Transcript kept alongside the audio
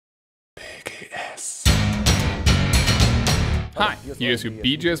Hi, here's your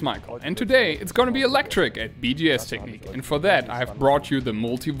BGS Michael, and today it's gonna be electric at BGS Technique, and for that I have brought you the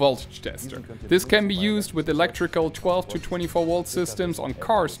multi-voltage tester. This can be used with electrical 12 to 24 volt systems on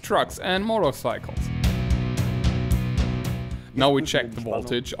cars, trucks and motorcycles. Now we check the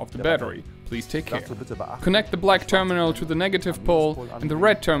voltage of the battery. Please take care. Connect the black terminal to the negative pole and the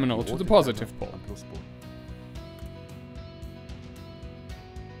red terminal to the positive pole.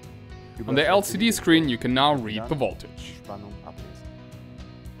 On the LCD screen you can now read the voltage.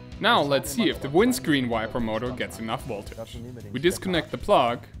 Now let's see if the windscreen wiper motor gets enough voltage. We disconnect the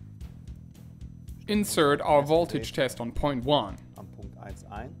plug, insert our voltage test on point 1.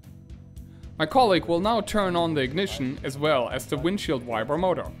 My colleague will now turn on the ignition as well as the windshield wiper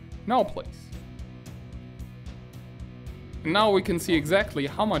motor. Now please. And now we can see exactly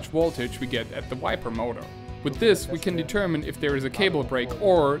how much voltage we get at the wiper motor. With this we can determine if there is a cable break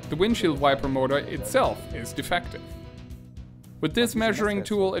or the windshield wiper motor itself is defective. With this measuring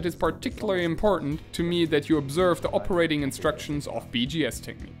tool it is particularly important to me that you observe the operating instructions of BGS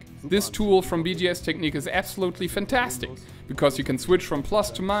Technique. This tool from BGS Technique is absolutely fantastic, because you can switch from plus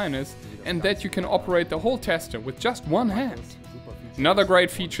to minus and that you can operate the whole tester with just one hand. Another great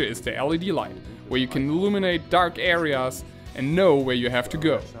feature is the LED light, where you can illuminate dark areas and know where you have to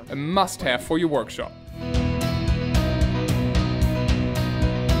go. A must-have for your workshop.